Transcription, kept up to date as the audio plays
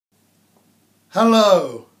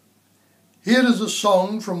Hello, here is a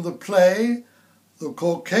song from the play The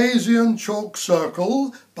Caucasian Chalk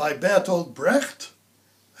Circle by Bertolt Brecht,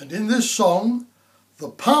 and in this song the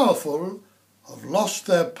powerful have lost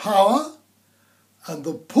their power and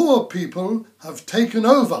the poor people have taken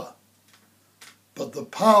over, but the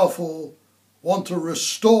powerful want to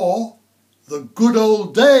restore the good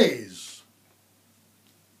old days.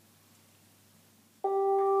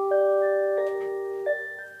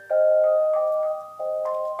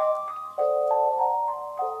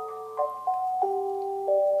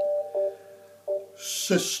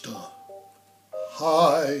 Sister,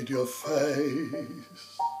 hide your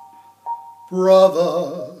face.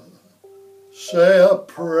 Brother, say a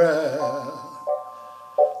prayer.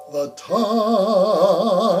 The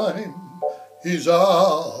time is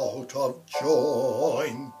out of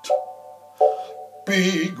joint.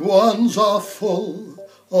 Big ones are full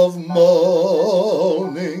of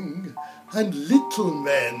moaning, and little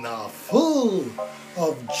men are full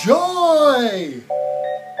of joy.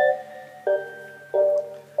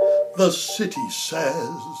 The city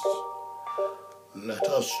says, let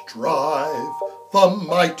us drive the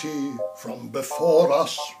mighty from before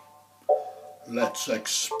us. Let's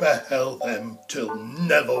expel them till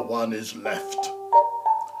never one is left.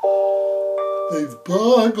 They've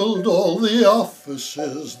burgled all the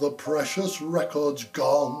offices, the precious records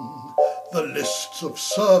gone. The lists of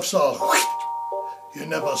serfs are you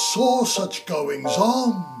never saw such goings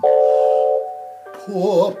on.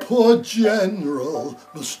 Poor general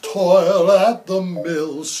must toil at the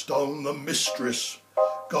millstone. The mistress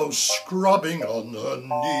goes scrubbing on her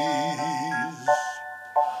knees,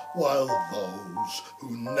 while those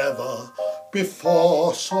who never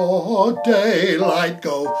before saw daylight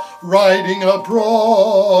go riding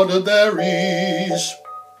abroad at their ease.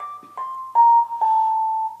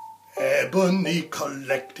 Ebony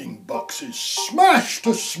collecting boxes smashed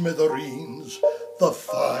to smithereens, the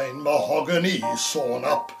fine mahogany sawn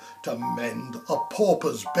up to mend a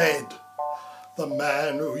pauper's bed. The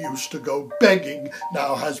man who used to go begging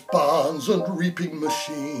now has barns and reaping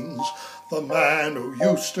machines. The man who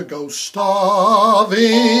used to go starving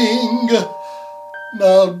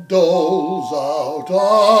now doles out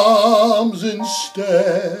alms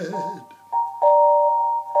instead.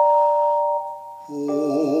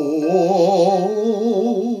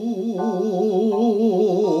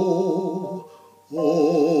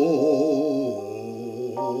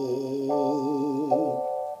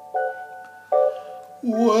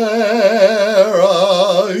 Where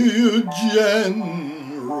are you,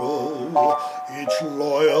 General? Each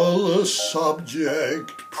loyal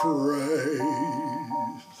subject prays.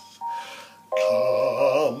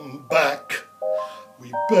 Come back,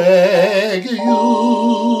 we beg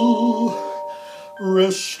you.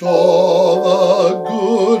 Restore the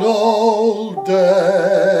good old days.